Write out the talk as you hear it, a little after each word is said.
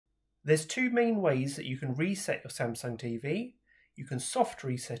There's two main ways that you can reset your Samsung TV. You can soft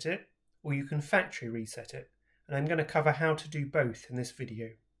reset it, or you can factory reset it. And I'm going to cover how to do both in this video.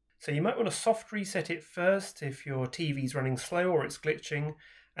 So you might want to soft reset it first if your TV's running slow or it's glitching,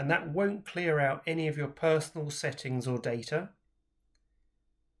 and that won't clear out any of your personal settings or data.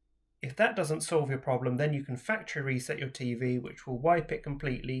 If that doesn't solve your problem, then you can factory reset your TV, which will wipe it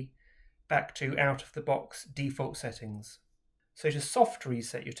completely back to out-of-the-box default settings. So to soft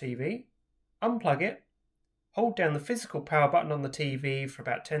reset your TV, unplug it, hold down the physical power button on the TV for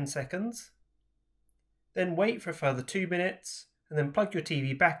about 10 seconds, then wait for a further 2 minutes, and then plug your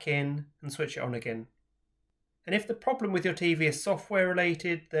TV back in and switch it on again. And if the problem with your TV is software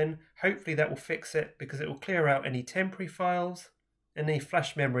related, then hopefully that will fix it, because it will clear out any temporary files and any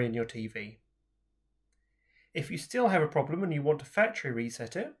flash memory in your TV. If you still have a problem and you want to factory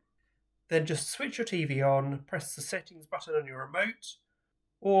reset it, then just switch your TV on, press the settings button on your remote,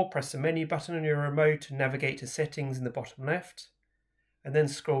 or press the menu button on your remote and navigate to settings in the bottom left, and then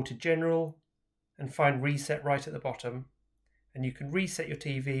scroll to general and find reset right at the bottom. And you can reset your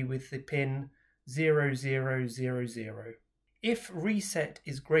TV with the pin 0000. If reset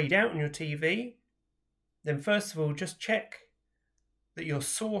is grayed out on your TV, then first of all just check that your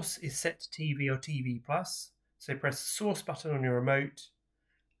source is set to TV or TV Plus. So press the source button on your remote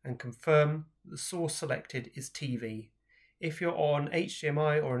and confirm that the source selected is TV. If you're on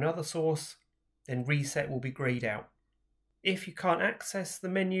HDMI or another source, then reset will be grayed out. If you can't access the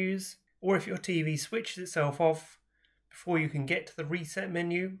menus, or if your TV switches itself off before you can get to the reset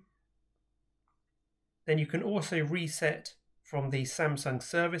menu, then you can also reset from the Samsung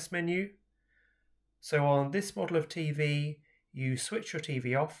service menu. So on this model of TV, you switch your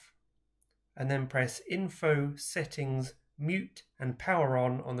TV off and then press Info, Settings, Mute and Power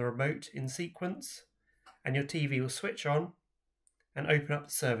on the remote in sequence, and your TV will switch on and open up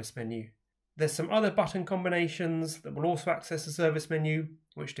the service menu. There's some other button combinations that will also access the service menu,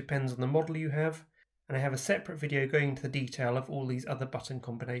 which depends on the model you have, and I have a separate video going into the detail of all these other button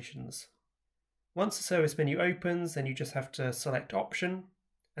combinations. Once the service menu opens, then you just have to select Option,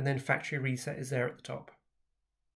 and then Factory Reset is there at the top.